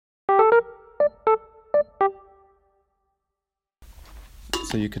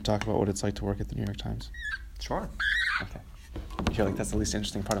so you could talk about what it's like to work at the New York Times. Sure. Okay. I feel like that's the least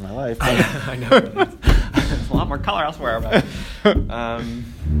interesting part of my life. I know. There's a lot more color elsewhere, but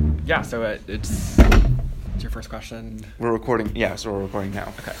yeah. So it's your first question. We're recording. Yeah, so we're recording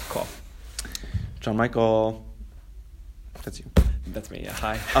now. Okay, cool. John Michael. That's you. That's me. Yeah.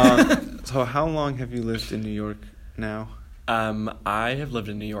 Hi. So how long have you lived in New York now? I have lived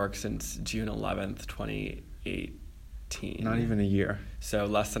in New York since June 11th, 2018. Not even a year. So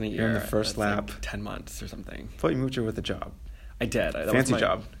less than a year. You're in the first lap. Like 10 months or something. I thought you moved here with a job. I did. Fancy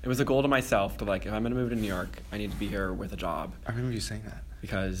job. It was a goal to myself to if I'm going to move to New York, I need to be here with a job. I remember you saying that.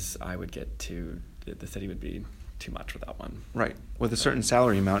 Because I would get the city would be too much without one. Right. With a certain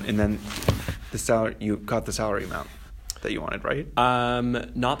salary amount, and then you got the salary amount that you wanted, right?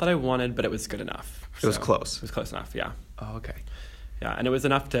 Not that I wanted, but it was good enough. It was close. It was close enough, yeah. Oh, okay. Yeah, and it was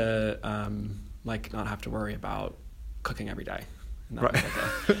enough to not have to worry about cooking every day. Right.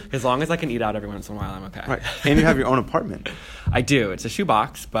 As long as I can eat out every once in a while, I'm okay. Right. And you have your own apartment. I do. It's a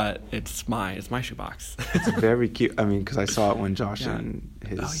shoebox, but it's my shoebox. It's very cute. I mean, because I saw it when Josh and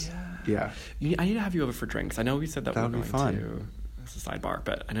his... Oh, yeah. I need to have you over for drinks. I know we said that we were going to... This is a sidebar,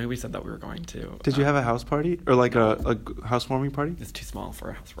 but I know we said that we were going to... Did you have a house party? Or like a housewarming party? It's too small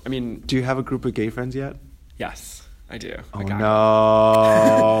for a house party. I mean... Do you have a group of gay friends yet? Yes, I do. Oh,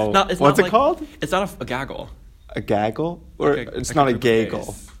 no. What's it called? It's not a gaggle. A gaggle? Or it's not a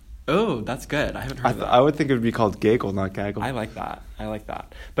gaggle? Oh, that's good. I haven't heard of that. I would think it would be called gaggle, not gaggle. I like that.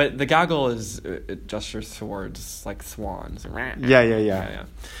 But the gaggle it gestures towards like swans. Yeah.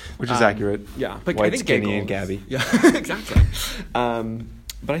 Which is accurate. Yeah, but White, I think skinny, gaggle, and Gabby. Yeah, exactly.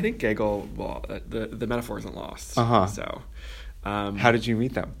 But I think gaggle. Well, the metaphor isn't lost. So, how did you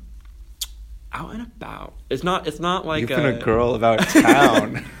meet them? Out and about. It's not like you've been a girl about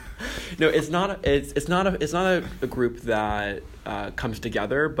town. No, it's not a group that comes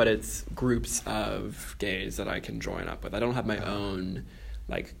together, but it's groups of gays that I can join up with. I don't have my own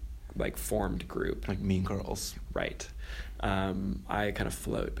like formed group. Like Mean Girls. Right. I kind of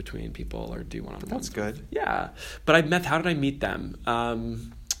float between people or do one-on-ones. That's good. Yeah. But how did I meet them?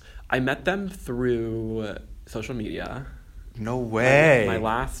 I met them through social media. No way. My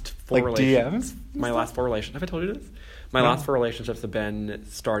last four relationships. DMs? My last four relationships. Have I told you this? My last four relationships have been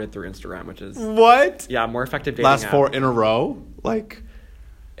started through Instagram, which is... What? Yeah, more effective dating Last app. 4 in a row? Like...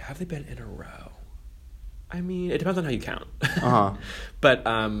 Have they been in a row? I mean, it depends on how you count. But,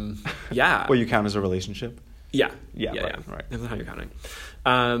 yeah. Well, you count as a relationship? Yeah. Yeah. Right. Depends on how you're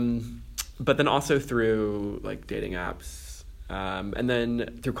counting. But then also through, like, dating apps. And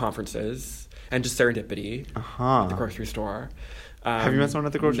then through conferences. And just serendipity. At the grocery store. Have you met someone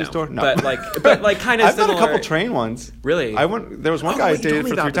at the grocery store? No. But kind of I've similar. met a couple train ones. Really? There was one guy I dated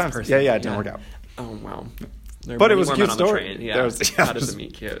for 3 times. Yeah, it didn't work out. Oh, wow. But it was a cute story. Yeah, how does it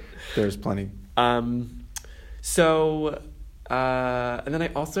meet cute? There's plenty. So, and then I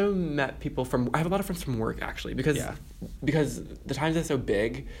also met people I have a lot of friends from work, actually, because the Times is so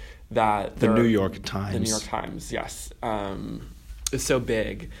big that... The New York Times. The New York Times, yes. Is so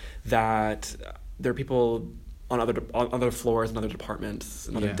big that there are people... on other floors and other departments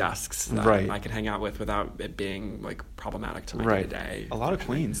and other desks that I can hang out with without it being like problematic to my day-to-day. A lot of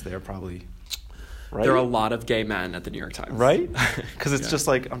queens there probably. Right? There are a lot of gay men at the New York Times. Right? Because it's just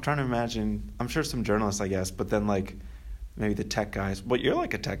like, I'm trying to imagine, I'm sure some journalists, I guess, but then like maybe the tech guys. Well, you're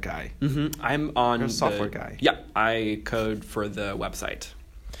like a tech guy. Mm-hmm. You're a software guy. Yeah, I code for the website.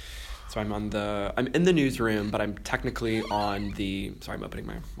 So I'm in the newsroom, but I'm technically on the... Sorry, I'm opening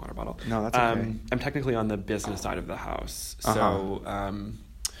my water bottle. No, that's okay. I'm technically on the business side of the house. So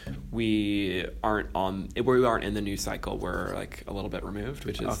we aren't in the news cycle. We're like a little bit removed,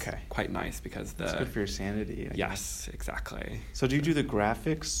 which is quite nice because it's good for your sanity. I guess. Exactly. So do you do the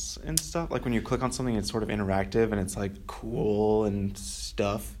graphics and stuff? Like when you click on something, it's sort of interactive and it's like cool and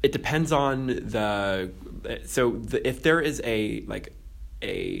stuff? It depends on if there is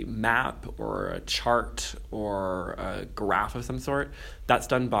a map or a chart or a graph of some sort, that's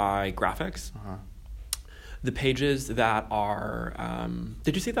done by graphics. The pages that are...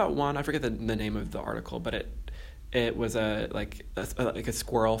 did you see that one? I forget the name of the article, but it was like a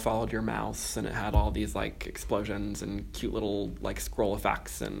squirrel followed your mouse, and it had all these like explosions and cute little like scroll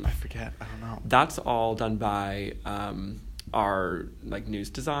effects. And I forget. I don't know. That's all done by... our like news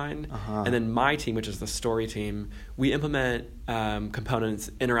design, and then my team, which is the story team, we implement components,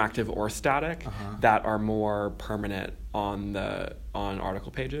 interactive or static, that are more permanent on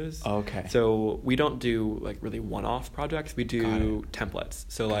article pages. Okay. So we don't do like really one-off projects. We do templates.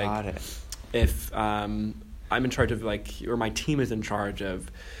 So like if I'm in charge of or my team is in charge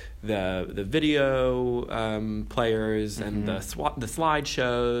of the video players and the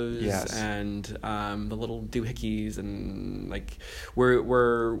slideshows and the little doohickeys, and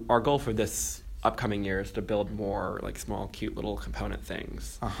we're our goal for this upcoming year is to build more small cute little component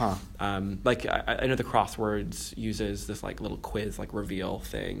things. I know the Crosswords uses this little quiz reveal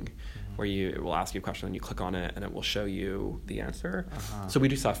thing where it will ask you a question and you click on it and it will show you the answer. So we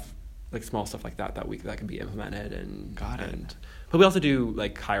do stuff small stuff like that can be implemented and but we also do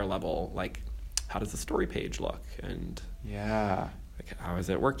higher level, how does the story page look, and how is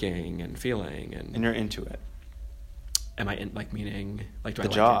it working and feeling, and you're into it. Am I in meaning do I the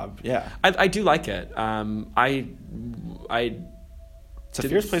like job? It? Yeah, I do like it. It's a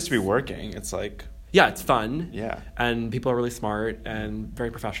fierce place to be working. It's yeah, it's fun. Yeah, and people are really smart and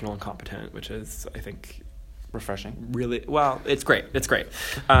very professional and competent, which is, I think, refreshing. Really, well, it's great. It's great.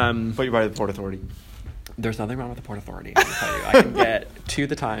 But you're by the Port Authority. There's nothing wrong with the Port Authority. I can tell you, I can get to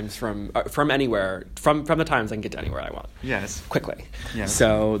the Times from anywhere. From the Times, I can get to anywhere I want. Yes. Quickly. Yes.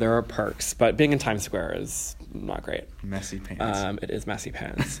 So there are perks, but being in Times Square is not great. Messy pants. It is messy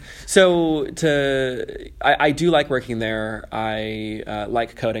pants. So I do like working there. I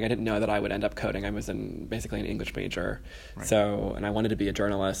like coding. I didn't know that I would end up coding. I was basically an English major. Right. And I wanted to be a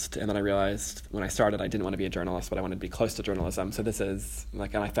journalist, and then I realized when I started I didn't want to be a journalist, but I wanted to be close to journalism. So this is and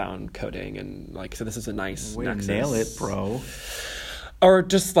I found coding, and so this is a nice way to nail it, bro. Or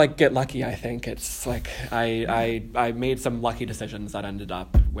just get lucky. I think it's I made some lucky decisions that ended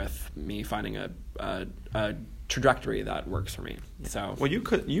up with me finding a trajectory that works for me. So you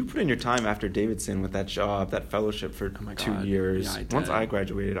put in your time after Davidson with that job, that fellowship for 2 years. Yeah, Once I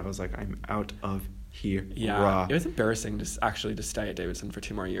graduated, I was like, I'm out of here. Yeah, raw. It was embarrassing to stay at Davidson for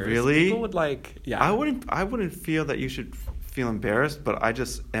 2 more years. Really? People would yeah. I wouldn't feel that you should feel embarrassed, but I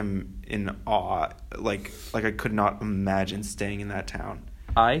just am in awe. Like I could not imagine staying in that town.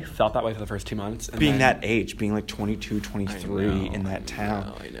 I felt that way for the first 2 months. And being that age, being 22, 23 in that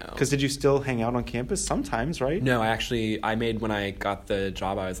town. I know. Because did you still hang out on campus? Sometimes, right? No, when I got the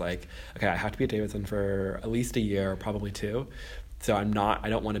job, I was like, okay, I have to be at Davidson for at least a year, probably 2. So I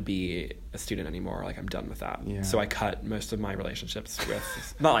don't want to be a student anymore. I'm done with that. Yeah. So I cut most of my relationships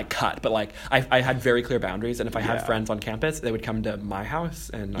with, not cut, but I had very clear boundaries. And if I had friends on campus, they would come to my house,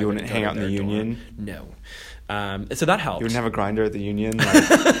 and you wouldn't hang out in the Union? No. So that helped. You wouldn't have a grinder at the Union?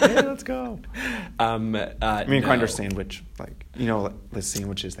 Hey, let's go. Grinder sandwich. The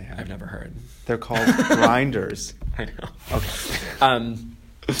sandwiches they have. I've never heard. They're called grinders. I know. Okay.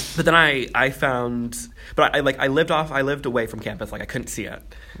 But then I found, but I lived away from campus. I couldn't see it.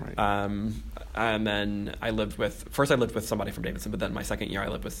 Right. And then I lived with somebody from Davidson, but then my second year I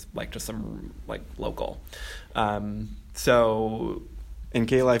lived with just some local. So. And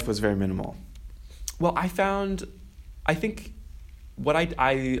gay life was very minimal. Well, I think what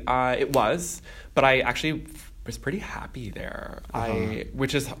it was, but I actually was pretty happy there.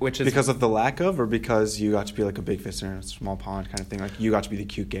 Which is because of the lack of, or because you got to be a big fish in a small pond kind of thing. You got to be the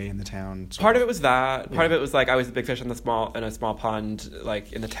cute gay in the town. Part of it was that. Part of it was I was a big fish in a small pond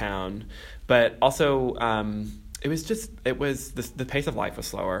in the town, but also it was the pace of life was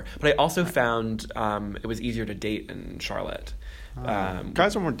slower. But I also found it was easier to date in Charlotte.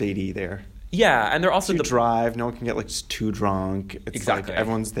 Guys are more datey there. Yeah, and they're also drive. No one can get just too drunk. It's exactly.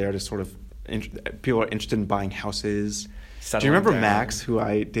 Everyone's there to sort of. People are interested in buying houses. Do you remember Max, who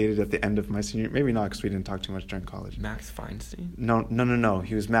I dated at the end of my senior? Maybe not, because we didn't talk too much during college. Max Feinstein? No.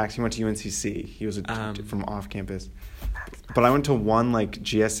 He was Max. He went to UNCC. He was from off campus. But I went to one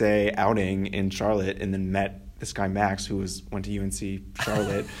GSA outing in Charlotte, and then met this guy Max, who went to UNC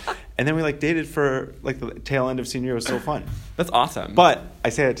Charlotte. And then we dated for the tail end of senior year. It was so fun. That's awesome. But I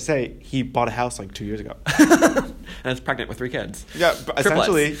say that to say he bought a house 2 years ago. And is pregnant with 3 kids. Yeah,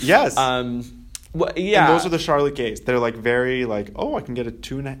 essentially, yes. Well, yeah. And those are the Charlotte gays. They're very I can get a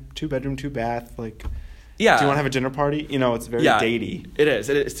 2-bedroom, 2-bath. Yeah. Do you want to have a dinner party? It's very datey. It is.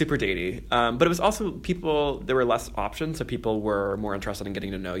 It is super datey. But it was also there were less options, so people were more interested in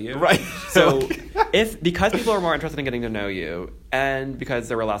getting to know you. Right. So because people are more interested in getting to know you, and because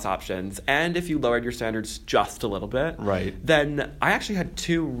there were less options, and if you lowered your standards just a little bit, right, then I actually had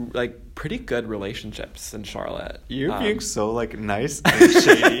 2 pretty good relationships in Charlotte. You're being so nice and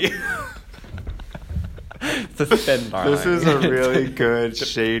shady. It's a spin, darling. This is a really good,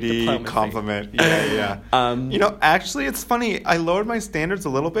 shady compliment. Yeah. Actually, it's funny. I lowered my standards a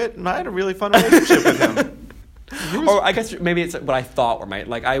little bit, and I had a really fun relationship with him. Or I guess maybe it's what I thought were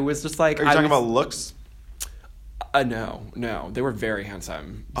I was just Are you talking about looks? No. They were very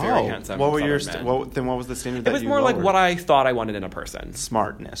handsome. Very handsome. What were then what was the standard that you It was more lowered? what I thought I wanted in a person.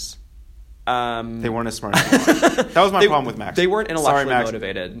 Smartness. They weren't as smart as you are. That was my problem with Max. They weren't intellectually Sorry, Max.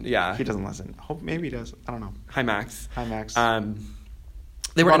 motivated. Yeah. He doesn't listen. Hope maybe he does. I don't know. Hi, Max. Hi, Max.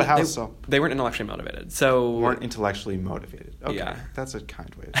 They weren't bought a house, so they weren't intellectually motivated. So weren't intellectually motivated. Okay, yeah. That's a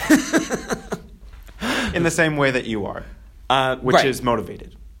kind way. In the same way that you are, which right. is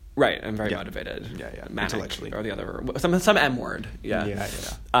motivated. Right, I'm very motivated. Yeah. Manic, intellectually, or the other some M word. Yeah. Yeah.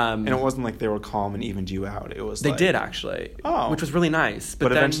 And it wasn't like they were calm and evened you out. It was they like, did actually, which was really nice. But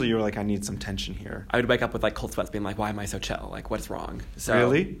then eventually, you were like, I need some tension here. I would wake up with like cold sweats, being like, "Why am I so chill? Like, what's wrong?" So,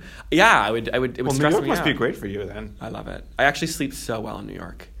 really? Yeah, I would. It would Well, stress New York me must out. be great for you then. I love it. I actually sleep so well in New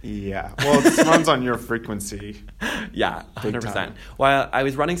York. Yeah. Well, it runs on your frequency. Yeah, 100%. Well, I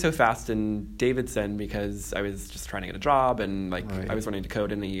was running so fast in Davidson because I was just trying to get a job and I was learning to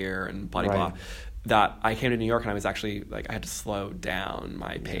code in a year and blah blah blah. That I came to New York and I was actually like I had to slow down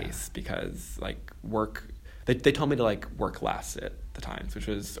my pace because like work. They told me to like work less at the times, which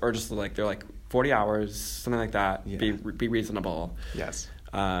was or just like they're like 40 hours, something like that. Yeah. Be reasonable. Yes.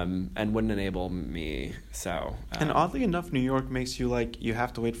 And wouldn't enable me. So and oddly enough, New York makes you like you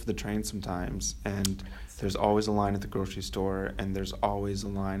have to wait for the train sometimes, and there's always a line at the grocery store, and there's always a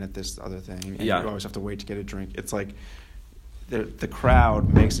line at this other thing, and you always have to wait to get a drink. It's like the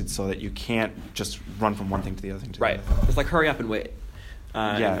crowd makes it so that you can't just run from one thing to the other thing to the other thing. It's like hurry up and wait.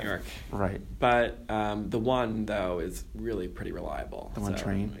 In New York. Right. But the one though is really pretty reliable. The one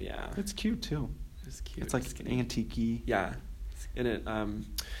train. Yeah. It's cute too. It's cute. It's like antique-y. Yeah. In it,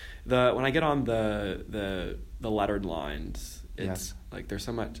 when I get on the lettered lines, it's like there's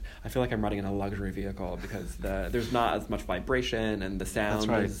so much. I feel like I'm riding in a luxury vehicle because there's not as much vibration and the sound.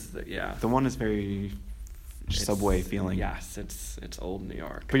 That's right. Yeah. The one is very subway feeling. Yes, it's old New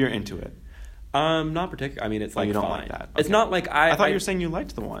York. But you're into it. Not particularly. I mean, it's like you don't fine. like that. Okay. It's not like I thought you were saying you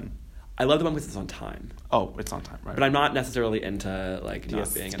liked the one. I love the one because it's on time. Oh, it's on time, right? But I'm not necessarily into like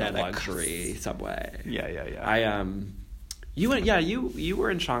not being in a luxury subway. Yeah. You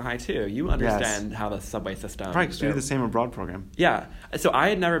were in Shanghai too. You understand how the subway system. Right, because we did the same abroad program. Yeah, so I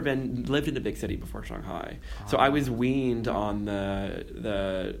had never lived in a big city before Shanghai, so I was weaned on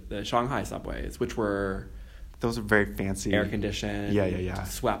the Shanghai subways, which were. Those are very fancy. Air conditioned. Yeah.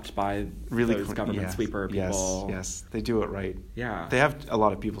 Swept by really those government sweeper people. Yes. They do it right. Yeah. They have a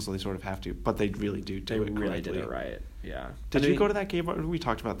lot of people, so they sort of have to, but they really do it correctly. They really did it right. Yeah. Did you go to that gay bar? We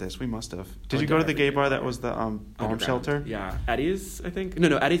talked about this. We must have. Did you go to the gay bar that was the bomb shelter? Yeah. Eddie's, I think.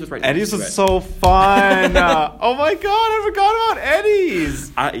 No, Eddie's was right. Eddie's was so fun. Oh my God, I forgot about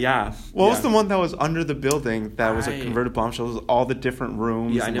Eddie's. Yeah. What was the one that was under the building that was a converted bomb shelter? It was all the different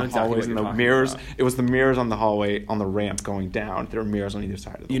rooms and the hallways and the mirrors. It was the mirrors on the hallway, on the ramp going down. There were mirrors on either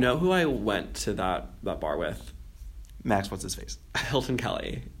side of the You know who I went to that bar with? Max, what's his face? Hilton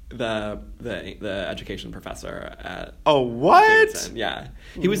Kelly. The education professor at what? Davidson. Yeah,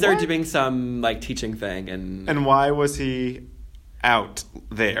 he was there doing some like teaching thing and why was he out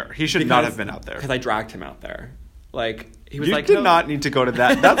there? He should not have been out there because I dragged him out there. Like he was you did not need to go to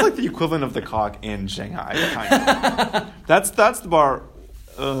that. That's like the equivalent of the Cock in Shanghai. Kind of. That's the bar.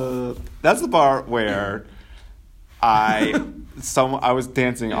 That's the bar where I was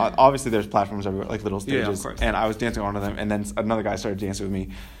dancing on. Obviously, there's platforms everywhere, like little stages, and I was dancing onto them. And then another guy started dancing with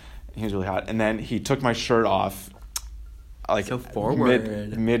me. He was really hot, and then he took my shirt off, like so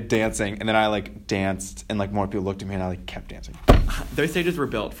forward mid dancing, and then I like danced, and like more people looked at me, and I like kept dancing. Those stages were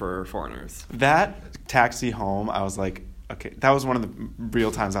built for foreigners. That taxi home, I was like, okay, that was one of the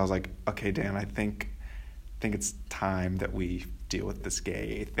real times I was like, okay, Dan, I think it's time that we deal with this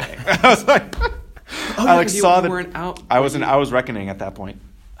gay thing. I was like. I like saw that I was reckoning at that point.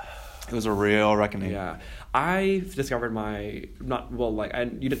 It was a real reckoning. Yeah, I discovered you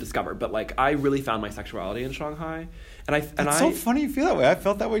didn't discover, but like I really found my sexuality in Shanghai, It's so funny you feel that way. I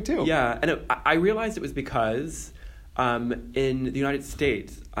felt that way too. Yeah, and I realized it was because in the United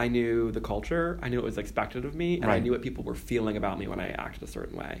States I knew the culture, I knew what was expected of me, and I knew what people were feeling about me when I acted a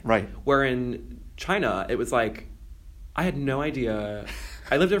certain way. Right. Where in China it was like I had no idea.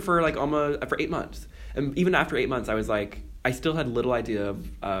 I lived there for 8 months. And even after 8 months, I was like, I still had little idea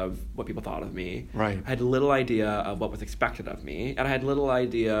of what people thought of me. Right. I had little idea of what was expected of me. And I had little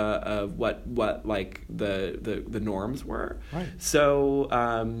idea of what like the norms were. Right. So,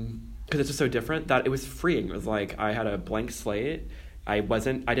 because it's just so different that it was freeing. It was like I had a blank slate. I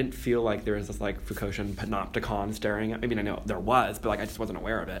didn't feel like there was this like Foucaultian panopticon staring at me. I mean, I know there was, but like I just wasn't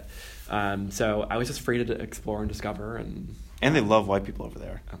aware of it. So I was just free to explore and discover And they love white people over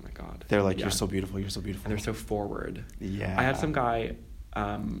there. Oh my God. They're like, you're so beautiful, you're so beautiful. And they're so forward. Yeah. I had some guy...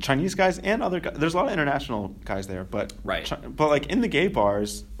 Chinese guys and other guys. There's a lot of international guys there, but... Right. But like in the gay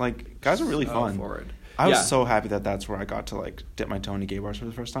bars, like guys are really fun. Forward. I was so happy that that's where I got to like dip my toe into gay bars for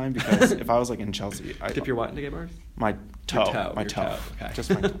the first time, because if I was like in Chelsea, I dip your what into gay bars? My toe, my toe. Okay. Just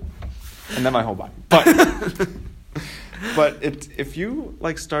my toe, and then my whole body. But if you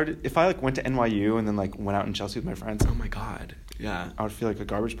like if I like went to NYU and then like went out in Chelsea with my friends, oh my god, yeah, I would feel like a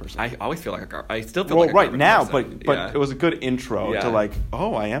garbage person. I always feel like I still feel like a right garbage now, person. but it was a good intro to like,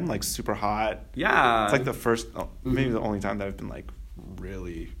 oh, I am like super hot. Yeah, it's like the first, maybe the only time that I've been like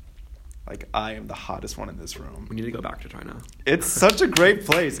really, like I am the hottest one in this room. We need to go back to China. It's such a great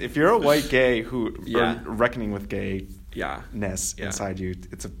place. If you're a white gay who are reckoning with gayness inside you,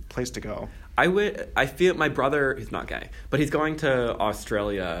 it's a place to go. I feel my brother, he's not gay, but he's going to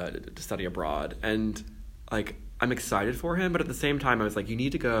Australia to study abroad, and like I'm excited for him, but at the same time I was like, you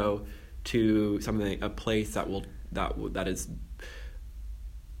need to go to a place that is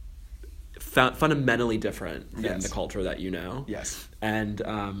fundamentally different than the culture that you know. Yes. And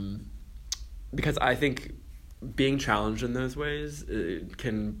because I think being challenged in those ways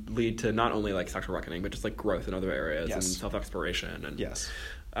can lead to not only like sexual reckoning, but just like growth in other areas and self-exploration. And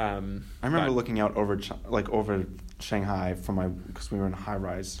I remember looking out over Shanghai because we were in a high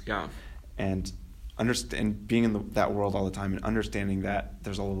rise. Yeah. And being in that world all the time and understanding that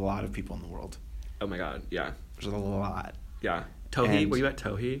there's a lot of people in the world. Oh my god, yeah. There's a lot. Yeah. Tohi, were you at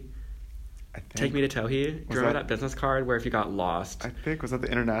Tohi? I think. Take me to Tohi. Do you remember that business card where if you got lost? I think, was that the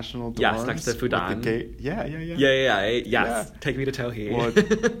international dorms? Yes, next to Fudan. With the gate? Yeah. Yes. Yeah. Take me to Tohi.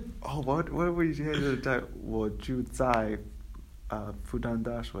 what were you saying? 我住在 Fudan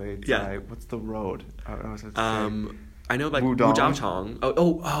Dashway. Yeah. What's the road? I know like Wujiaotong.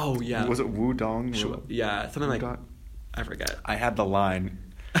 Oh yeah. Was it Wudong? Yeah, something like I forget. I had the line.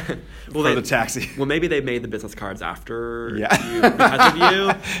 For the taxi. Well, maybe they made the business cards after you because of you.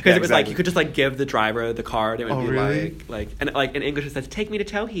 Because it was like you could just like give the driver the card. It would be really? like and like in English it says "Take me to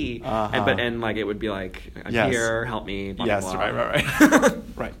Tohi," and like it would be like I'm here, help me. Blah, yes, blah. Right.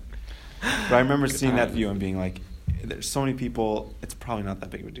 Right. But I remember seeing that view and being like, "There's so many people. It's probably not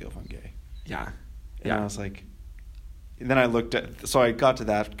that big of a deal if I'm gay." Yeah. And I was like, and then I looked at. So I got to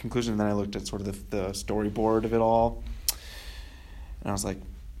that conclusion, and then I looked at sort of the storyboard of it all, and I was like,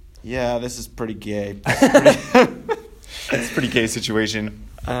 yeah, this is pretty gay. It's a pretty gay situation.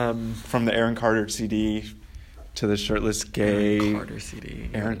 From the Aaron Carter CD to the shirtless gay. Aaron Carter CD.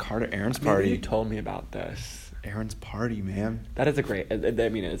 Aaron's party. You told me about this. Aaron's party, man. That is a great. I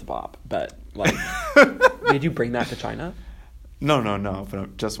mean, it is a bop, but like, did you bring that to China? No.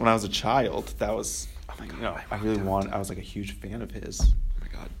 But just when I was a child, that was. Oh my god! I was like a huge fan of his. Oh my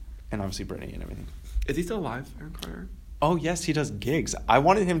god! And obviously Britney and everything. Is he still alive, Aaron Carter? Oh, yes, he does gigs. I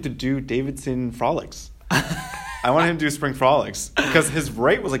wanted him to do Davidson Frolics. I wanted him to do Spring Frolics. Because his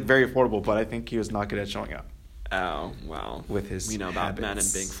rate was, like, very affordable, but I think he was not good at showing up. Oh, well. With his We know about habits. men and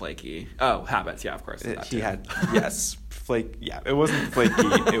being flaky. Oh, habits, yeah, of course. He had, yes, it wasn't flaky,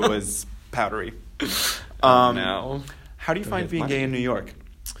 it was powdery. No. How do you find being gay in New York?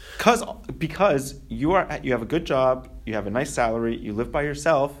 Because you have a good job, you have a nice salary, you live by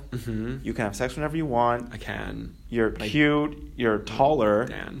yourself, you can have sex whenever you want. I can. You're cute, you're taller,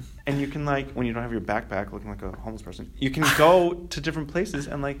 Dan. And you can like when you don't have your backpack looking like a homeless person, you can go to different places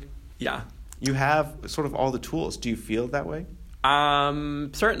and like you have sort of all the tools. Do you feel that way?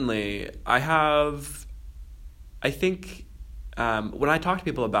 Certainly. I think when I talk to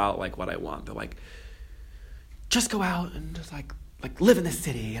people about like what I want, they're like, just go out and just like live in the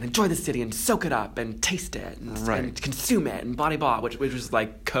city and enjoy the city and soak it up and taste it and consume it and blah blah, which was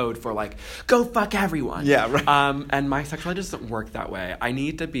like code for like go fuck everyone. Yeah, right. And my sexuality doesn't work that way. I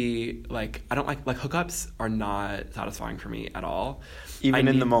need to be like, I don't like hookups are not satisfying for me at all. Even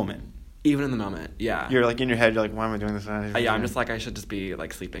in the moment, yeah. You're like in your head, you're like, why am I doing this? Yeah, I'm just like I should just be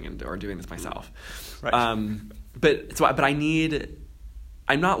like sleeping or doing this myself. Right. But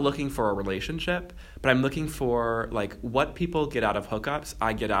I'm not looking for a relationship, but I'm looking for like what people get out of hookups,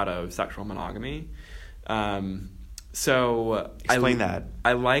 I get out of sexual monogamy. So explain that.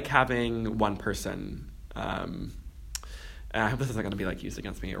 I like having one person. And I hope this isn't going to be like used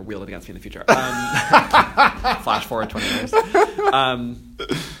against me or wielded against me in the future. Flash forward 20 years.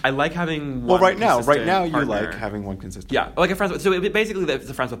 I like having one. Right now you partner. like having one consistent. Yeah, like a friends with. So basically, it's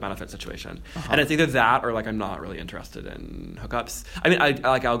a friends with benefits situation, and it's either that or like I'm not really interested in hookups. I mean,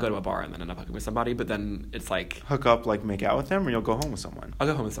 I'll go to a bar and then end up hooking with somebody, but then it's like hook up, like make out with them, or you'll go home with someone. I'll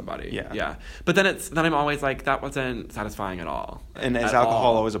go home with somebody. Yeah. But then I'm always like that wasn't satisfying at all. And is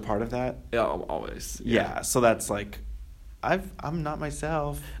alcohol always a part of that? Yeah, always. Yeah. So that's like. I'm not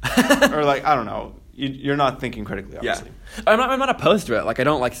myself, or like I don't know. You're not thinking critically, obviously. Yeah, I'm not opposed to it. Like I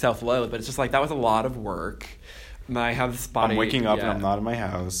don't like self-loathe, but it's just like that was a lot of work. And I have spotty. I'm waking up and I'm not in my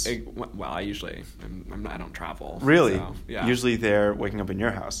house. Well, I usually I don't travel. Really? So, yeah. Usually they're waking up in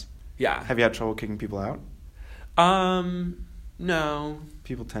your house. Yeah. Have you had trouble kicking people out? No.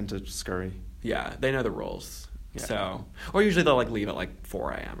 People tend to scurry. Yeah, they know the rules. Yeah. So, or usually they'll like leave at like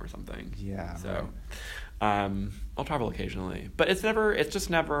 4 a.m. or something. Yeah. So, I'll travel occasionally, but it's never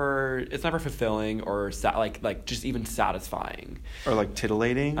fulfilling or like just even satisfying. Or like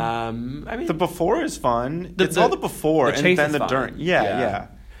titillating. I mean, the before is fun. It's all the before, and then the during. Yeah.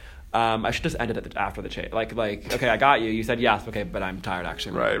 I should just end it after the chase. Like, okay, I got you. You said yes. Okay, but I'm tired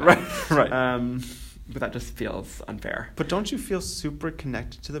actually. Right. But that just feels unfair. But don't you feel super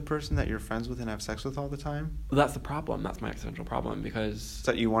connected to the person that you're friends with and have sex with all the time? Well, that's the problem. That's my existential problem because... It's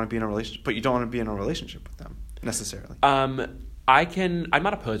that you want to be in a relationship, but you don't want to be in a relationship with them, necessarily. I'm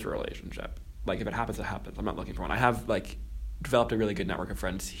not opposed to a relationship. Like, if it happens, it happens. I'm not looking for one. I have, like, developed a really good network of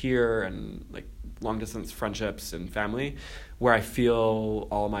friends here and, like, long-distance friendships and family where I feel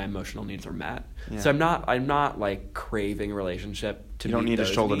all my emotional needs are met. Yeah. So I'm not like craving a relationship to meet those needs. You don't need a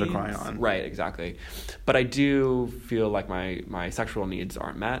shoulder to cry on. Right, exactly. But I do feel like my sexual needs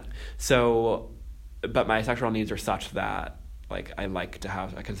aren't met. So, but my sexual needs are such that like I like to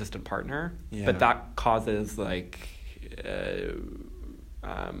have a consistent partner. Yeah. But that causes like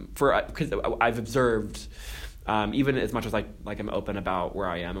because I've observed even as much as like I'm open about where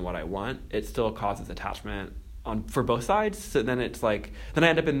I am and what I want, it still causes attachment for both sides. So then it's like then I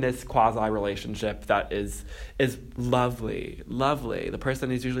end up in this quasi relationship that is lovely. The person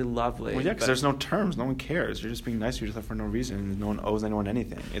is usually lovely. Well, yeah, because there's no terms. No one cares. You're just being nice to yourself for no reason. And no one owes anyone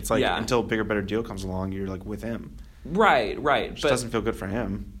anything. It's like until a bigger, better deal comes along, you're like with him. Right. It just doesn't feel good for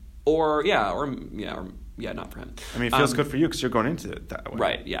him. Or not for him. I mean, it feels good for you because you're going into it that way.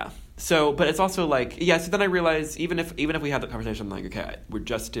 Right. Yeah. So, but it's also like, so then I realize even if we have the conversation like, okay, we're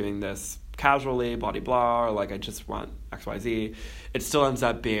just doing this casually, blah, blah, blah, or like I just want X, Y, Z, it still ends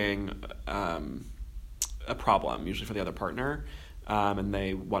up being a problem, usually for the other partner. And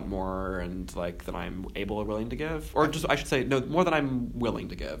they want more and like than I'm able or willing to give. Or just, I should say, no, more than I'm willing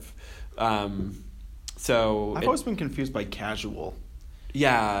to give. So I've always been confused by casual.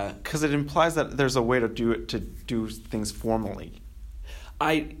 Yeah. Because it implies that there's a way to do things formally.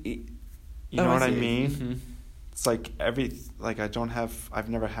 You know what I mean? Mm-hmm. It's like I've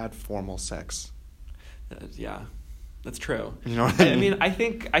never had formal sex. Yeah, that's true. You know what I mean? I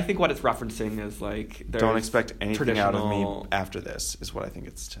think what it's referencing is like don't expect anything out of me after this is what I think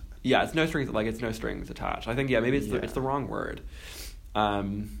it's. Yeah, it's no strings attached. I think maybe it's the wrong word.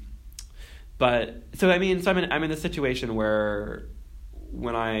 But so I'm in this situation where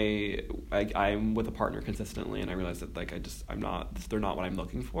when I'm with a partner consistently and I realize that like they're not what I'm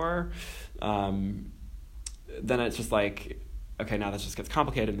looking for, then it's just like, okay, now this just gets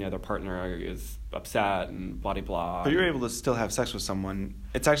complicated and the other partner is upset and blah, blah, blah. But you're able to still have sex with someone.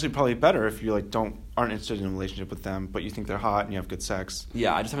 It's actually probably better if you like aren't interested in a relationship with them, but you think they're hot and you have good sex.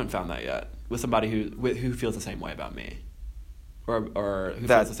 Yeah, I just haven't found that yet with somebody who feels the same way about me. Or who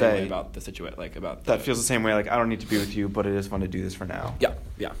that feels the same way about the situation, like about that feels the same way. Like I don't need to be with you, but it is fun to do this for now. Yeah,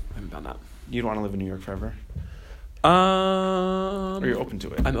 I haven't found that. You'd want to live in New York forever? Or you're open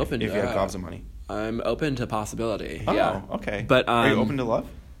to it? I'm open. If you have gobs of money. I'm open to possibility. Oh, yeah. Okay. But are you open to love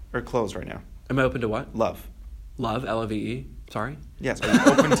or closed right now? Am I open to what? Love. Love, LOVE. Sorry? Yes, are you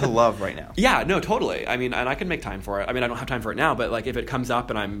open to love right now? Yeah, no, totally. I mean, and I can make time for it. I mean, I don't have time for it now, but like if it comes up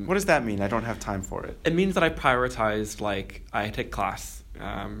and I'm... What does that mean? I don't have time for it. It means that I prioritized, like, I take class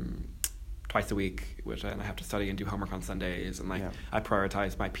twice a week, and I have to study and do homework on Sundays, and like I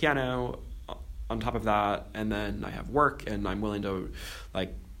prioritize my piano on top of that, and then I have work, and I'm willing to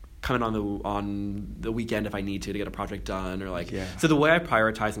like come in on the weekend if I need to get a project done, or like so the way I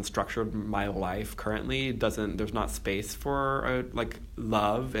prioritize and structured my life currently there's not space for like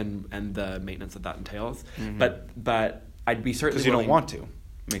love and the maintenance that entails. Mm-hmm. But I'd be certainly because you don't want to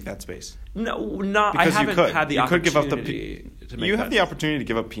make that space. No, not because I haven't had the opportunity. You have the opportunity to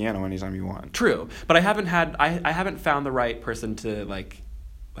give up piano anytime you want. True, but I haven't found the right person to like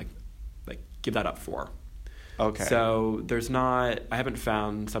give that up for. Okay. So I haven't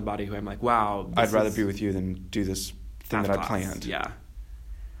found somebody who I'm like, wow. I'd rather be with you than do this thing that I planned. Yeah.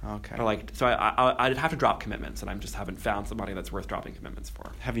 Okay. Or like, so I'd have to drop commitments, and I just haven't found somebody that's worth dropping commitments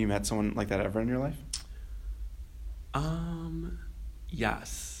for. Have you met someone like that ever in your life?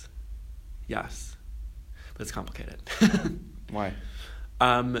 Yes. But it's complicated. Why?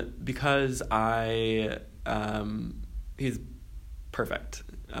 Because he's perfect.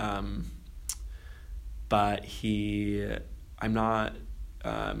 But I'm not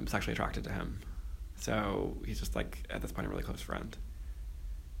sexually attracted to him. So he's just like, at this point, a really close friend.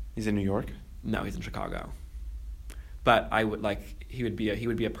 He's in New York? No, he's in Chicago. But I would like he would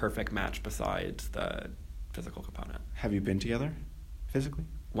be a perfect match besides the physical component. Have you been together physically?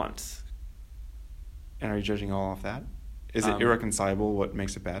 Once. And are you judging all off that? Is it irreconcilable? What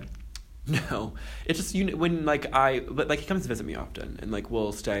makes it bad? No, it's just when but like he comes to visit me often, and like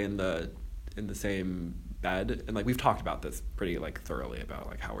we'll stay in the same bed, and like we've talked about this pretty like thoroughly about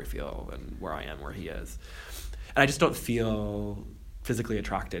like how we feel and where I am, where he is, and I just don't feel physically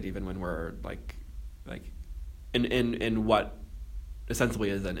attracted even when we're like in what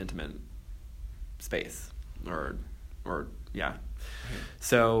ostensibly is an intimate space or yeah.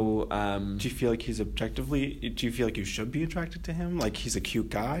 So, do you feel like he's objectively? Do you feel like you should be attracted to him? Like he's a cute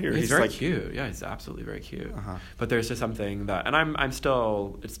guy, or he's very like cute. Yeah, he's absolutely very cute. Uh-huh. But there's just something that, and it's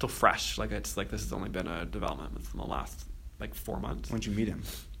still fresh. Like it's like this has only been a development within the last like 4 months. When'd you meet him?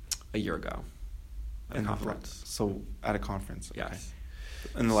 A year ago. At a conference. So at a conference. Yes.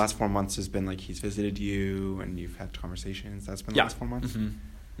 Okay. In the last 4 months has been like he's visited you and you've had conversations. That's been the last 4 months.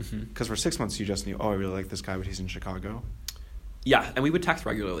 Because for 6 months you just knew. Oh, I really like this guy, but he's in Chicago. Yeah, and we would text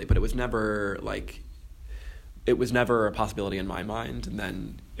regularly, but it was never a possibility in my mind. And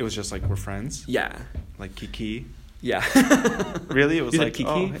then it was just like we're friends. Yeah, like Kiki. Yeah, really, it was like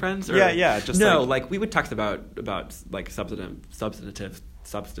Kiki friends. Or? Yeah. Just no, like we would text about like substantive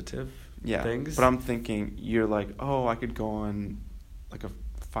things. But I'm thinking you're like, oh, I could go on like a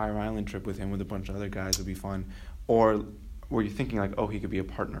Fire Island trip with him with a bunch of other guys. It'd be fun. Or were you thinking like, oh, he could be a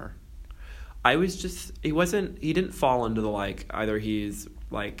partner? I was just, he didn't fall into the like, either he's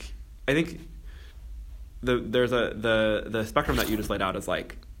like, I think there's the spectrum that you just laid out is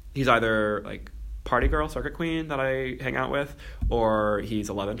like, he's either like party girl, circuit queen that I hang out with, or he's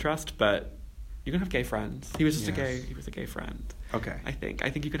a love interest, but you can have gay friends. He was just he was a gay friend. Okay. I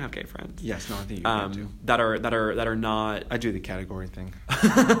think you can have gay friends. Yes, no, I think you can too. That are not. I do the category thing.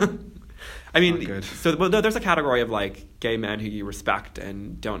 I mean, there's a category of like gay men who you respect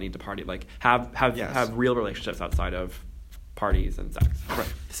and don't need to party, like have real relationships outside of parties and sex.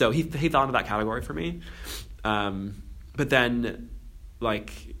 Right. So he fell into that category for me. But then,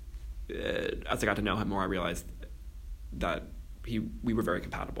 like, as I got to know him more, I realized that we were very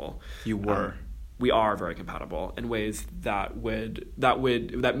compatible. You were. We are very compatible in ways that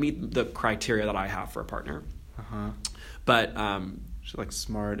meet the criteria that I have for a partner. But she's like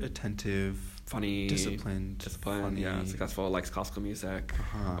smart, attentive, funny, disciplined, funny. Yeah, successful, likes classical music,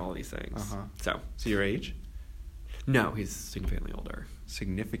 all these things. So your age? No, he's significantly older.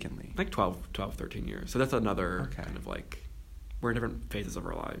 Significantly? Like 12, 13 years. So that's another kind of like, we're in different phases of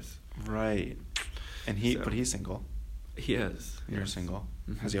our lives. Right. And but he's single. He is. You're single.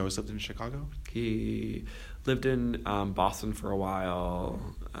 Mm-hmm. Has he always lived in Chicago? He lived in Boston for a while.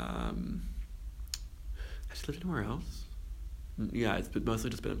 Has he lived anywhere else? Yeah, it's mostly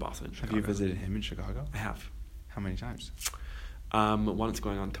just been in Boston and Chicago. Have you visited him in Chicago? I have. How many times? Once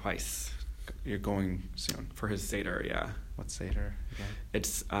going on twice. You're going soon? For his Seder, yeah. What's Seder again?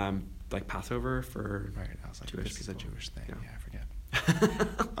 It's like Passover for right. I was like, Jewish this is a Jewish thing. Yeah, I forget.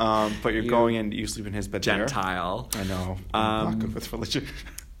 But you're going and you sleep in his bed Gentile. there? I know. I'm not good with religion.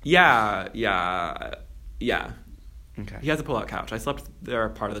 Yeah. Okay. He has a pull-out couch. I slept there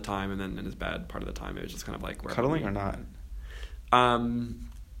part of the time, and then in his bed part of the time. It was just kind of like cuddling or not?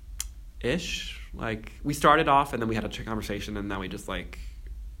 Ish. Like we started off, and then we had a conversation, and now we just like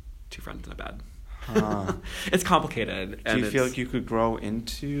two friends in a bed. It's complicated. Do you feel like you could grow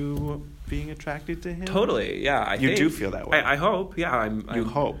into being attracted to him? Totally. Yeah. I do feel that way. I hope. Yeah. You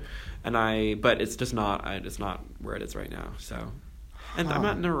hope. But it's just not. It's not where it is right now. So. And I'm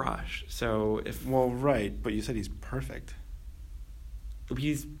not in a rush, so if... Well, right, but you said he's perfect.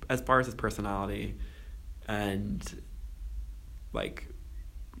 He's, as far as his personality, and, like,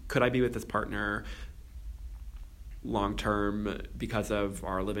 could I be with this partner long-term because of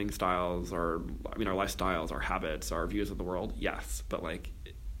our living styles, our lifestyles, our habits, our views of the world? Yes, but, like,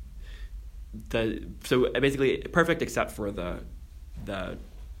 so basically perfect except for the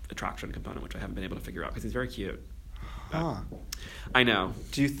attraction component, which I haven't been able to figure out, because he's very cute. I know.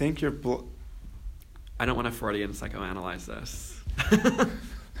 Do you think you're... I don't want to Freudian psychoanalyze this.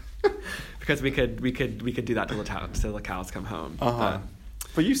 Because we could do that till the cows come home.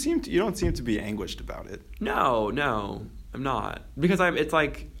 But you don't seem to be anguished about it. No, I'm not. Because I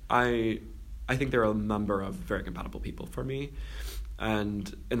think there are a number of very compatible people for me,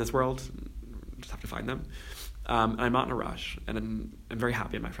 and in this world, just have to find them. And I'm not in a rush, and I'm very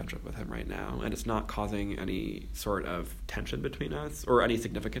happy in my friendship with him right now, and it's not causing any sort of tension between us, or any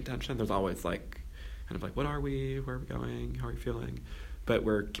significant tension. There's always like, kind of like, what are we? Where are we going? How are we feeling? But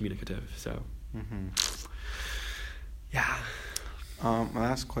we're communicative, so. Yeah. My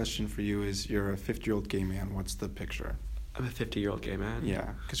last question for you is: you're a 50-year-old gay man. What's the picture? I'm a 50-year-old gay man.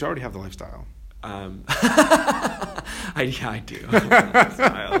 Yeah, because you already have the lifestyle. I do.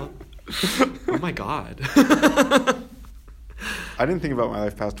 Lifestyle. Oh my God. I didn't think about my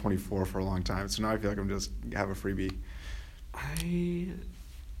life past 24 for a long time, so now I feel like I'm just have a freebie.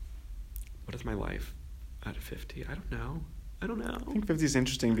 What is my life at 50? I don't know. I think 50 is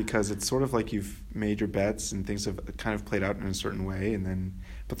interesting because it's sort of like you've made your bets and things have kind of played out in a certain way,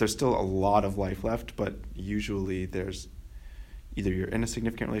 but there's still a lot of life left. But usually there's either you're in a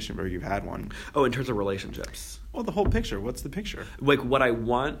significant relationship or you've had one. Oh, in terms of relationships. Well, the whole picture. What's the picture? Like what I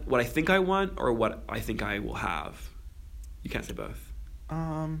want, what I think I want, or what I think I will have. You can't say both.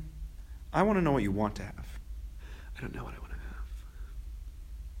 I want to know what you want to have. I don't know what I want to have.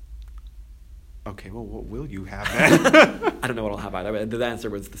 Okay, well, what will you have then? I don't know what I'll have either. The answer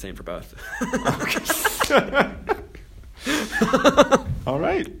was the same for both. All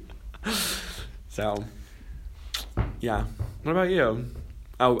right. So, yeah. What about you?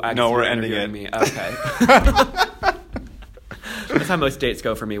 Oh, no, we're ending it. Me. Okay. That's how most dates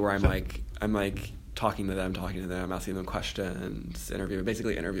go for me, where I'm like talking to them, asking them questions,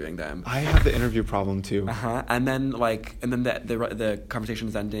 basically interviewing them. I have the interview problem too. And then the conversation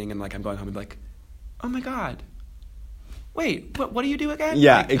is ending, and like I'm going home and like, oh my God, wait, what do you do again?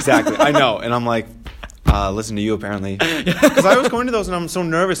 Yeah, exactly. I know, and I'm like, listen to you apparently, because I was going to those and I'm so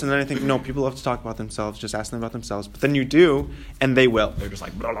nervous, and then I think, no, people love to talk about themselves, just ask them about themselves. But then you do, and they will. They're just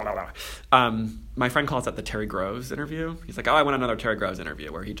like, blah, blah, blah, blah. My friend calls that the Terry Groves interview. He's like, oh, I want another Terry Groves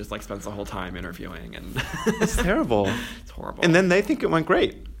interview, where he just like spends the whole time interviewing, and it's terrible. It's horrible. And then they think it went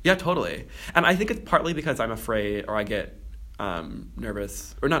great. Yeah, totally. And I think it's partly because I'm afraid, or I get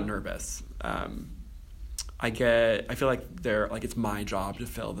nervous, or not nervous. I feel like it's my job to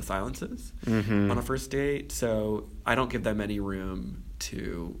fill the silences on a first date, so I don't give them any room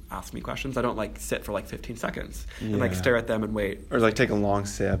to ask me questions. I don't like sit for like 15 seconds and like stare at them and wait. Or like take a long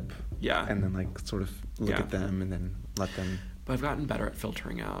sip. Yeah. And then like sort of look at them and then let them. But I've gotten better at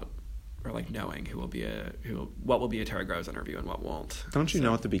filtering out, or like knowing what will be a Terry Groves interview and what won't. Don't you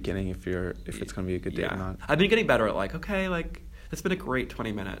know at the beginning if it's going to be a good date or not? I've been getting better at like, okay, like it's been a great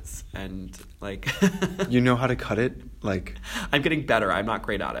 20 minutes, and like you know how to cut it? Like I'm getting better. I'm not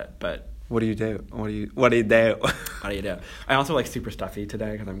great at it, but what do you do? What do you do? I also like super stuffy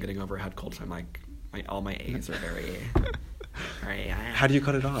today because I'm getting over a head cold, so I'm like all my A's are very How do you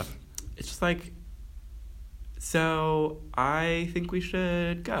cut it off? It's just like, so I think we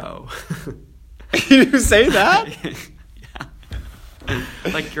should go. You say that?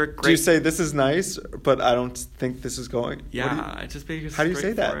 Like you're great. Do you say this is nice, but I don't think this is going? Yeah, it's just being how do you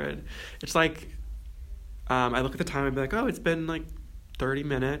say that? It's like, I look at the time and be like, oh, it's been like 30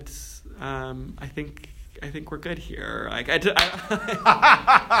 minutes. I think we're good here. Like I'll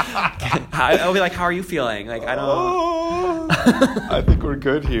be like, how are you feeling? Like I don't. Oh, I think we're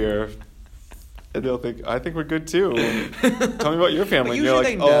good here. And they'll think, I think we're good too. Tell me about your family. And you're like,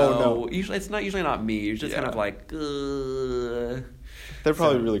 they know. Oh no. Usually it's usually not me. You're just kind of like, They're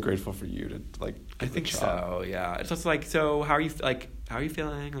probably really grateful for you to like. I think so. Yeah. It's just like, so how are you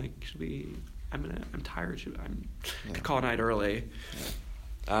feeling? Like, should we? I'm tired. Could call a night early.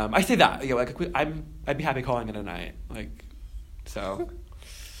 Yeah. I say that. Yeah. Like I'd be happy calling it a night. Like, so.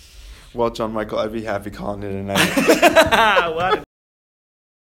 Well, John Michael, I'd be happy calling it a night. What?